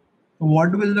 So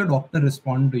what will the doctor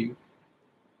respond to you?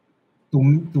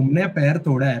 तुमने पैर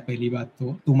तोड़ा है, पहली बात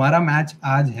तो तुम्हारा मैच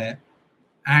आज है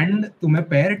एंड तुम्हें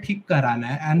पैर ठीक कराना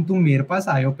है, एंड तुम मेरे पास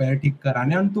आए हो पैर ठीक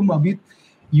कराने, एंड तुम अभी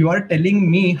you are telling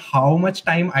me how much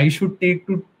time I should take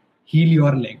to heal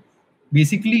your leg.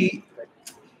 Basically,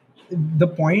 the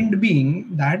point being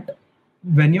that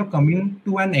when you're coming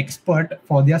to an expert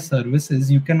for their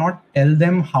services, you cannot tell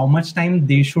them how much time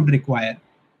they should require,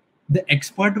 the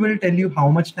expert will tell you how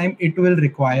much time it will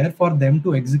require for them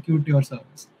to execute your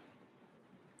service.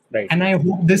 Right. And I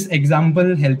hope this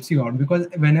example helps you out, because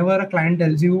whenever a client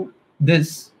tells you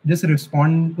this, just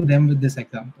respond to them with this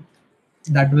example.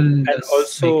 That will And just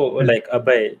also, like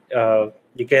Abhay,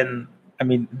 you can, I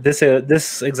mean, this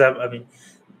exam, I mean,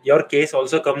 your case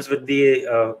also comes with the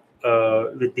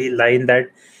line that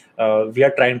we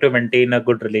are trying to maintain a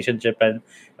good relationship, and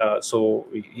so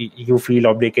you feel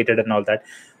obligated and all that.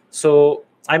 So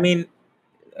I mean,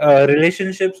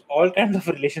 relationships, all kinds of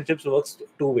relationships works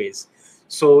two ways.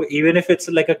 So even if it's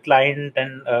like a client,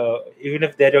 and even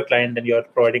if they're your client and you're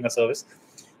providing a service,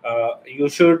 you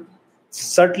should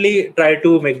certainly try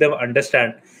to make them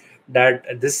understand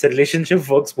that this relationship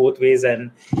works both ways.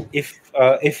 And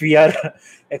if we are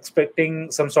expecting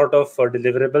some sort of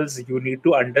deliverables, you need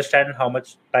to understand how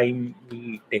much time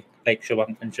we take, like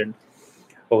Shubhang mentioned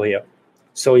over here.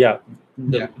 So yeah,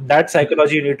 yeah. that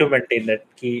psychology you need to maintain, that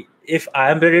key. If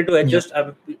I am ready to adjust,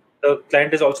 the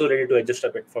client is also ready to adjust a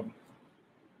bit for me.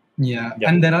 Yeah, Yeah.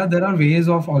 and there are ways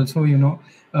of also,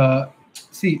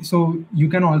 see, so you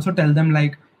can also tell them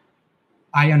like,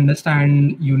 I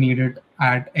understand you need it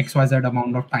at XYZ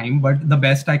amount of time, but the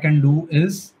best I can do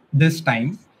is this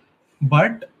time.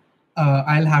 But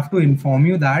I'll have to inform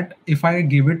you that if I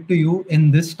give it to you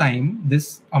in this time,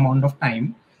 this amount of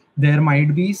time, there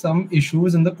might be some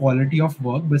issues in the quality of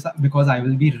work because I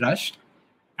will be rushed,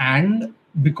 and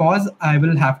because I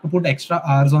will have to put extra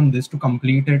hours on this to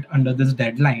complete it under this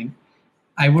deadline.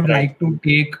 I would Right. like to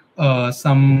take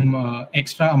some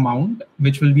extra amount,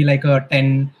 which will be like a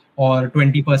 10 or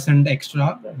 20%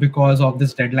 extra because of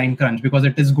this deadline crunch, because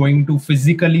it is going to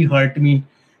physically hurt me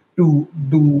to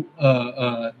do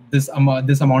this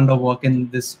amount of work in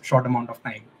this short amount of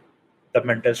time. The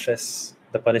mental stress,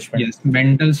 the punishment. Yes,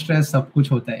 mental stress, सब कुछ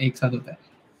होता है, एक साथ होता है.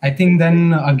 I think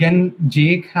then again,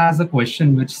 Jake has a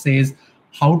question which says,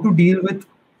 how to deal with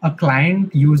a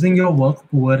client using your work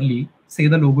poorly, say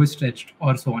the logo is stretched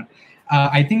or so on.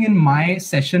 I think in my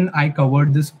session, I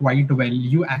covered this quite well.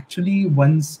 You actually,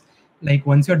 once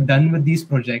you're done with these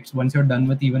projects, once you're done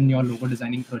with even your logo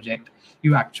designing project,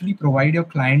 you actually provide your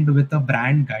client with a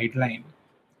brand guideline,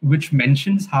 which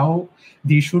mentions how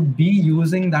they should be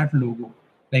using that logo,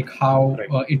 like how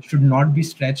Right. it should not be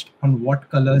stretched, on what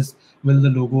colors will the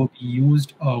logo be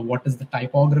used, what is the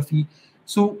typography.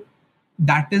 So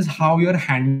that is how you're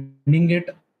handing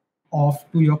it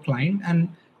off to your client. And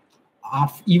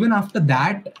even after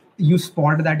that, you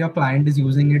spot that your client is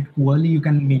using it poorly, you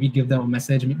can maybe give them a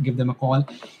message, give them a call.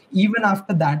 Even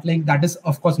after that, like, that is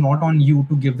of course not on you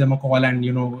to give them a call and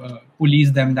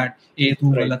police them that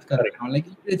tu Right. galat kar rahe ho. Like,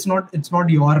 it's not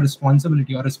your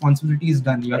responsibility. Your responsibility is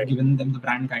done. You have Right. given them the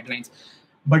brand guidelines,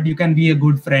 but you can be a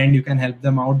good friend, you can help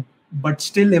them out. But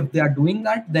still, if they are doing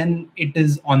that, then it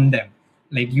is on them.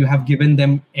 Like, you have given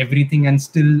them everything and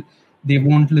still they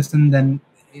won't listen, then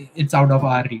it's out of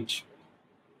our reach.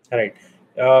 Right.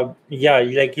 Yeah,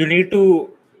 like you need to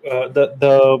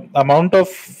the amount of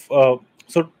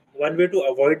so one way to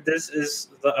avoid this is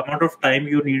the amount of time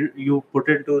you put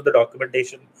into the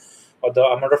documentation, or the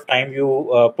amount of time you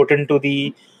put into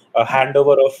the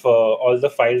handover of all the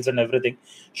files and everything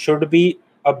should be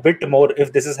a bit more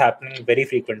if this is happening very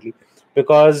frequently.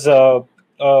 Because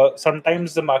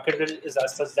sometimes the market is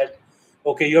as such that,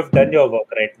 okay, you have done your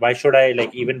work, right? Why should I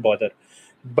like even bother?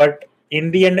 But in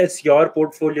the end, it's your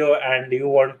portfolio and you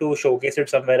want to showcase it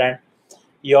somewhere, and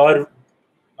your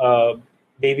uh,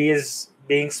 baby is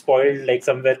being spoiled, like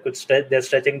somewhere they're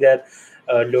stretching their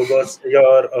logos,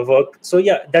 your work. So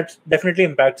yeah, that definitely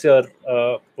impacts your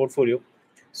portfolio.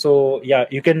 So yeah,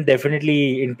 you can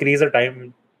definitely increase the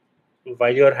time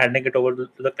while you're handing it over to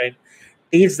the client.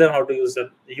 Teach them how to use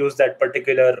that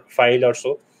particular file or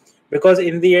so, because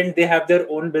in the end they have their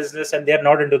own business and they are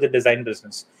not into the design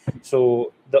business.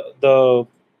 So the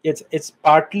it's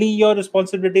partly your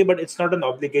responsibility, but it's not an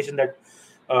obligation that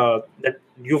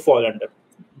you fall under.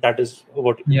 That is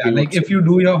what Yeah, we would like say. if you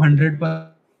do your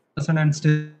 100% and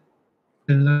still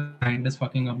the client is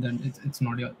fucking up, then it's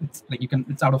not your, it's like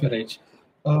it's out of your reach.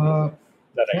 Uh,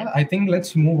 yeah, I think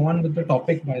let's Right. move on with the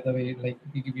topic. By the way, like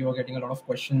we were getting a lot of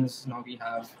questions. Now we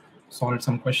have solved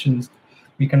some questions.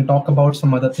 We can talk about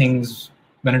some other things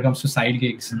when it comes to side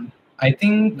gigs. I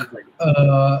think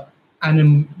Right.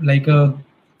 like a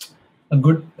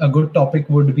good topic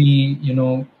would be,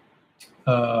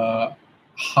 uh,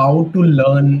 how to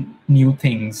learn new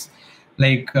things,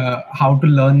 like how to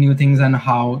learn new things, and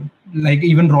how, like,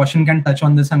 even Roshan can touch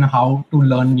on this, and how to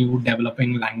learn new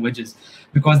developing languages,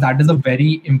 because that is a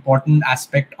very important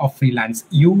aspect of freelance.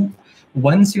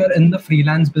 Once you're in the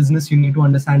freelance business, you need to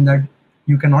understand that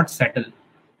you cannot settle.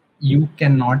 you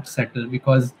cannot settle,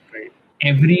 because Right.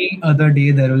 every other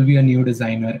day there will be a new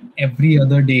designer. Every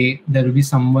other day there will be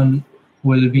someone who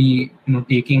will be,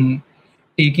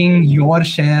 taking your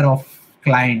share of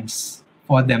clients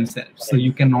for themselves. So Right.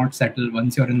 you cannot settle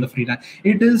once you're in the freelance.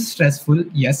 It is stressful.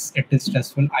 Yes, it is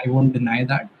stressful. I won't deny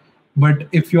that. But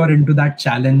if you're into that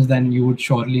challenge, then you would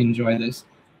surely enjoy this.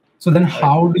 So then, Right.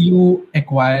 how do you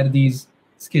acquire these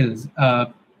skills?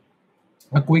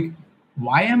 A quick,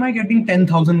 why am I getting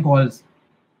 10,000 calls?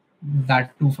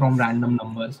 That too from random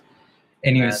numbers.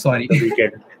 Anyways, And sorry. the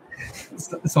weekend,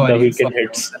 the Sorry weekend about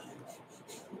hits. that.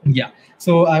 Yeah.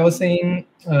 So I was saying,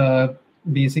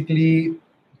 basically,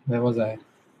 where was I?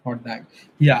 Not that.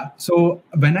 Yeah. So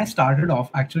when I started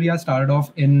off, actually, I started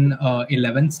off in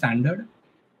 11th standard.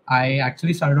 I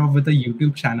actually started off with a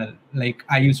YouTube channel. Like,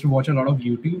 I used to watch a lot of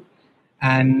YouTube,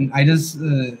 and I just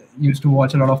used to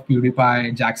watch a lot of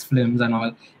PewDiePie, Jack's films, and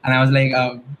all. And I was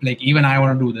like even I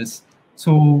want to do this.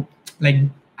 So like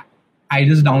I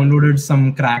just downloaded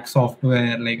some crack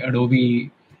software like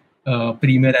Adobe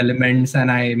Premiere Elements, and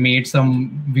I made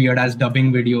some weird ass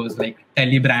dubbing videos like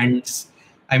telebrands.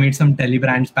 I made some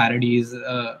telebrands parodies,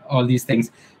 all these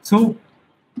things. So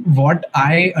what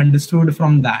I understood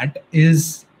from that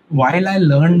is, while I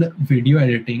learned video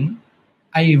editing,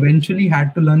 I eventually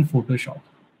had to learn Photoshop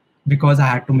because I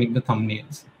had to make the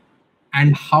thumbnails.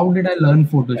 And how did I learn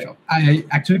Right. Photoshop? I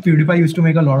actually, PewDiePie used to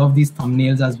make a lot of these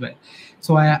thumbnails as well.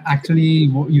 So I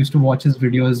actually used to watch his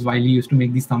videos while he used to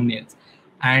make these thumbnails.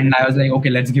 And I was like, okay,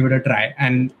 let's give it a try.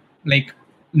 And like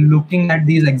looking at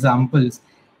these examples,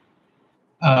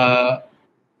 uh,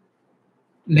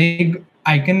 like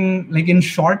I can, like in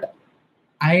short,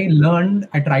 I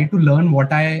tried to learn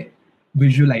what I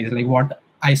visualized, like what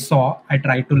I saw, I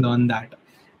tried to learn that.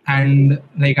 And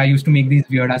like I used to make these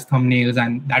weird ass thumbnails,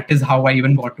 and that is how I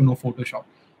even got to know Photoshop.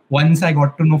 Once I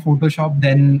got to know Photoshop,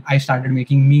 then I started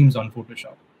making memes on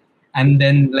Photoshop. And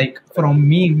then like from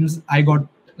memes, I got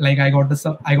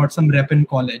some rep in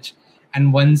college.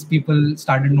 And once people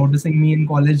started noticing me in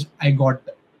college, I got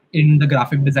in the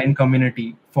graphic design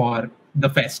community for the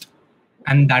fest,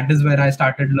 and that is where I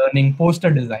started learning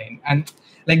poster design. And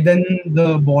like then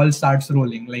the ball starts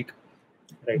rolling. Like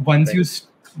Right. once Right.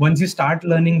 once you start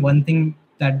learning one thing,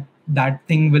 that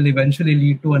thing will eventually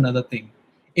lead to another thing,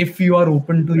 if you are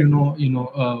open to,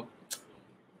 Right.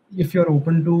 if you're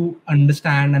open to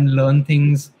understand and learn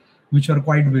things which are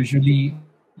quite visually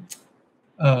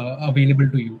available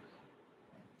to you.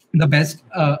 The best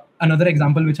Another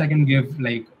example which I can give,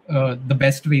 like the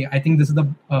best way, I think this is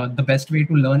the best way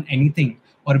to learn anything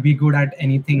or be good at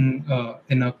anything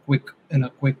in a quick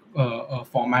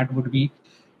format would be,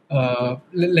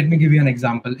 let me give you an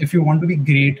example. If you want to be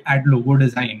great at logo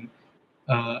design,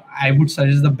 I would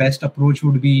suggest the best approach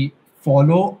would be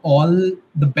follow all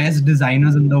the best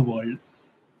designers in the world.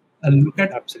 Look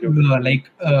at Absolutely.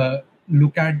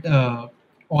 look at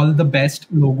all the best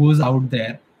logos out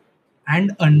there,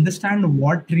 and understand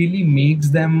what really makes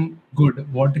them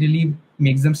good, what really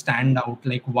makes them stand out.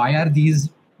 Like, why are these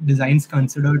designs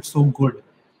considered so good?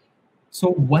 So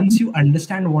once you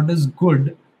understand what is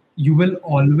good, you will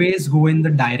always go in the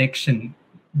direction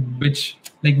which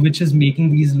is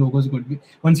making these logos good.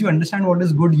 Once you understand what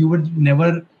is good, you would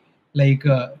never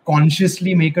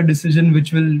consciously make a decision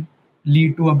which will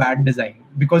lead to a bad design,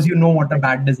 because you know what a Right.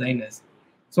 bad design is.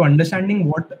 So understanding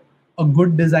what a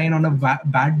good design on a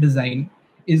bad design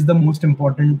is the most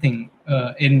important thing,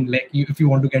 if you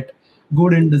want to get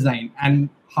good in design. And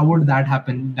how would that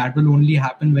happen? That will only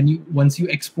happen when you once you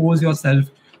expose yourself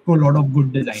to a lot of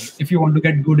good design. If you want to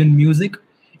get good in music,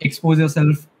 expose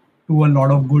yourself to a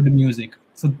lot of good music.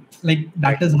 So like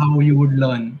that Right. is how you would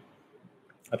learn.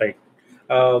 Right.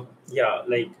 Yeah,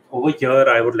 like over here,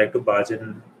 I would like to barge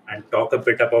in and talk a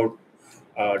bit about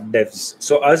devs.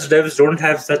 So us devs don't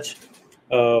have such.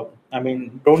 I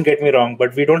mean, don't get me wrong,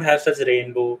 but we don't have such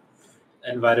rainbow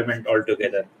environment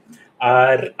altogether.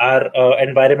 Our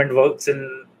environment works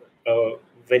in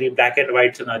very black and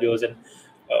white scenarios and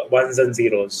ones and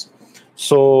zeros.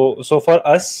 So for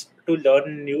us to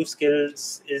learn new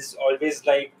skills is always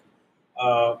like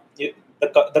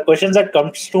the questions that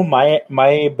comes to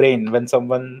my brain when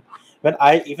someone when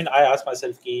I ask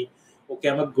myself ki, okay,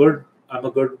 I'm a good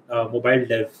mobile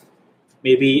dev,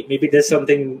 maybe there's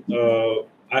something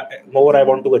more I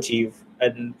want to achieve,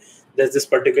 and there's this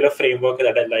particular framework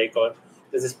that I like, or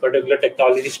there's this particular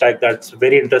technology stack that's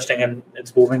very interesting and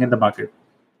it's booming in the market,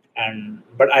 and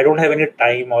but I don't have any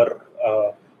time or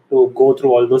to go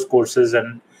through all those courses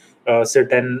and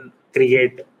sit and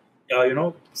create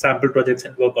sample projects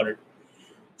and work on it.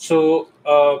 So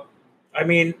I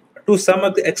mean, to some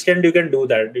extent you can do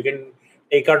that. You can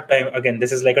take our time. Again,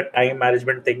 this is like a time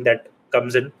management thing that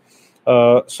comes in.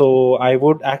 So I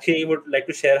would like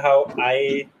to share how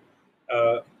I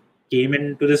uh, came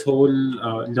into this whole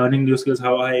learning new skills,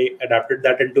 how I adapted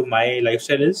that into my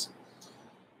lifestyle is.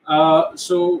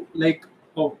 So like,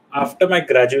 after my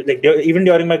graduate, like even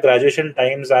during my graduation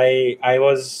times, I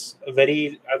was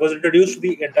introduced to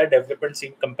the entire development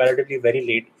scene comparatively very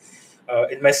late,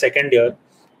 in my second year.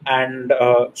 And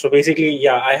so basically,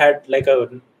 yeah, I had like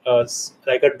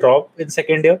like a drop in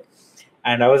second year,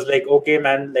 and I was like, okay,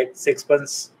 man, like 6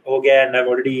 months ho gaya, and I've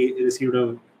already received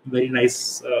a very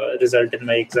nice result in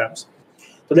my exams.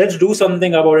 So let's do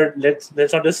something about it.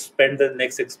 Let's not just spend the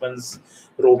next 6 months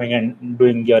roaming and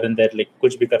doing here and there, like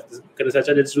kuch bhi kar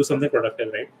sacha. Let's do something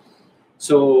productive, right?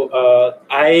 So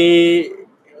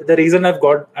the reason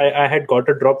I had got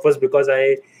a drop was because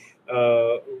I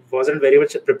wasn't very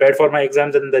much prepared for my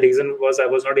exams, and the reason was I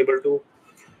was not able to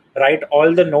write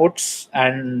all the notes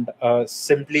and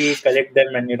simply collect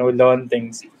them and learn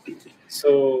things.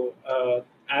 So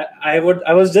I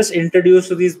was just introduced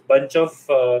to these bunch of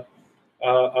uh,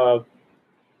 uh,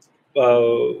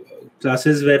 uh,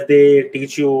 classes where they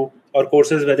teach you, or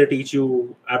courses where they teach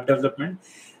you app development.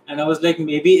 And I was like,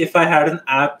 maybe if I had an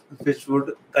app which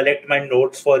would collect my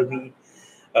notes for me,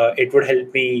 it would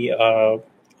help me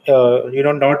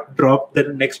not drop the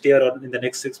next year or in the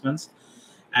next 6 months,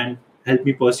 and help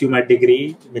me pursue my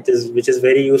degree, which is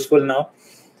very useful now.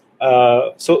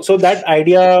 So that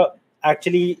idea,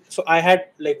 actually, so I had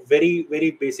like very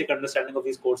very basic understanding of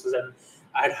these courses, and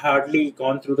I had hardly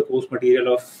gone through the course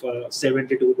material of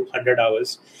 72 to 100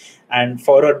 hours, and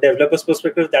for a developer's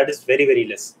perspective, that is very very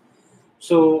less.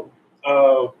 So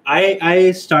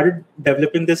I started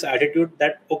developing this attitude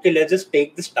that, okay, let's just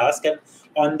take this task, and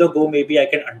on the go maybe I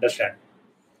can understand.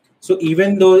 So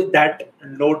even though that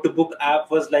notebook app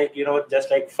was like,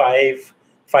 just like five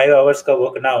hours ka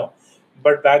work now,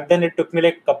 but back then it took me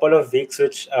like couple of weeks,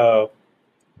 which I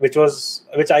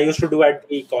used to do at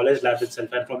the college lab itself,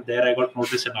 and from there I got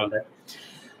noticed and all that.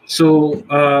 So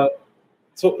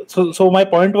so my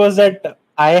point was that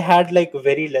I had like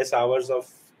very less hours of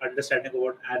understanding of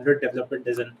what Android development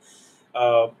is, and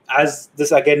as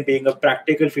this again being a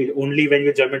practical field, only when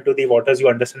you jump into the waters you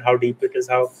understand how deep it is,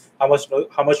 how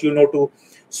much you know to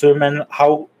swim, and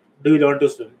how do you learn to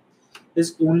swim.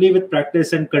 Is only with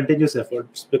practice and continuous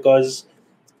efforts, because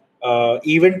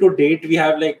even to date we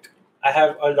have like, I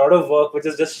have a lot of work which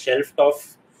is just shelved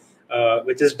off,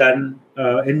 which is done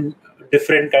in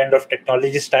different kind of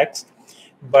technology stacks,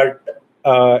 but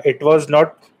it was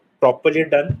not properly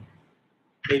done,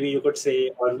 maybe you could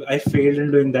say, or I failed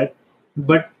in doing that.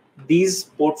 But these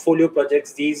portfolio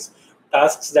projects, these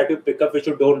tasks that you pick up which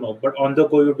you don't know, but on the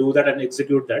go you do that and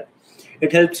execute that,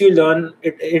 it helps you learn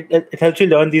it helps you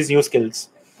learn these new skills.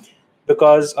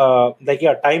 Because like,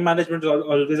 yeah, time management is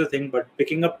always a thing, but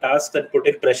picking up tasks and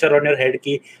putting pressure on your head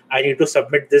ki I need to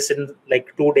submit this in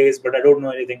like 2 days, but I don't know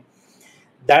anything,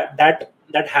 that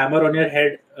hammer on your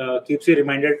head keeps you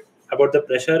reminded about the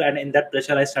pressure. And in that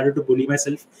pressure I started to bully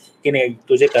myself कि नहीं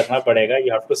तुझे करना पड़ेगा,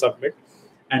 you have to submit,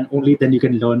 and only then you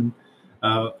can learn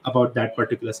about that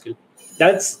particular skill.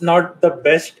 That's not the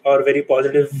best or very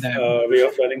positive way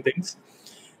of learning things,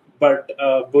 but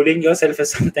bullying yourself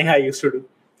is something I used to do.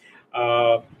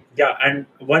 Yeah, and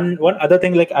one other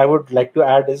thing like I would like to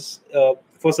add is,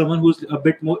 for someone who's a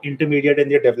bit more intermediate in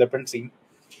the development scene,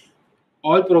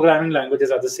 all programming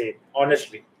languages are the same.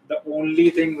 Honestly, the only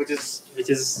thing which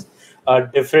is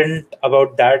different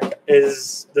about that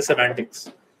is the semantics,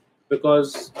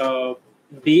 because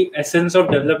the essence of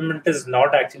development is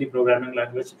not actually programming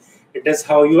language. It is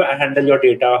how you handle your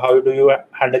data, how do you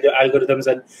handle your algorithms,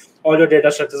 and all your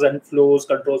data structures and flows,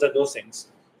 controls, and those things.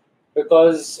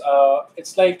 Because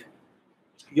it's like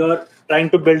you're trying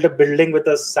to build a building with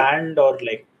a sand or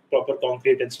like proper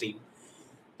concrete and steel.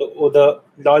 So the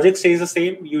logic stays the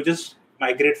same. You just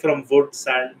migrate from wood,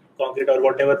 sand, concrete, or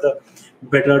whatever the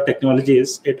better technology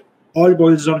is. It all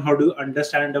boils down how do you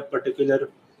understand a particular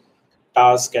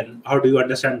task, and how do you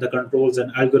understand the controls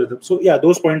and algorithms. So yeah,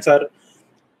 those points are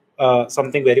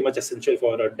something very much essential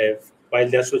for a dev while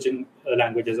they're switching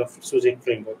languages or switching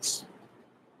frameworks.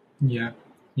 Yeah,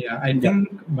 yeah. I Yeah.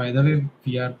 think, by the way,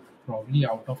 we are probably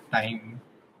out of time.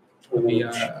 We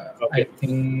are, I Okay.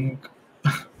 think,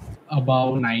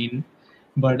 about 9.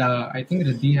 But I think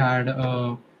Riddhi had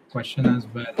a question as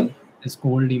well. Is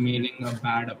cold emailing a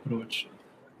bad approach?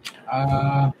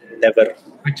 Uh, Never.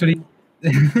 Actually,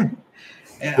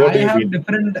 What do you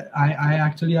feel? I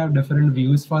actually have different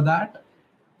views for that.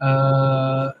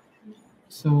 Uh,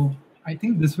 so I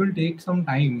think this will take some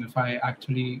time if I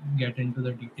actually get into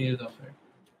the details of it.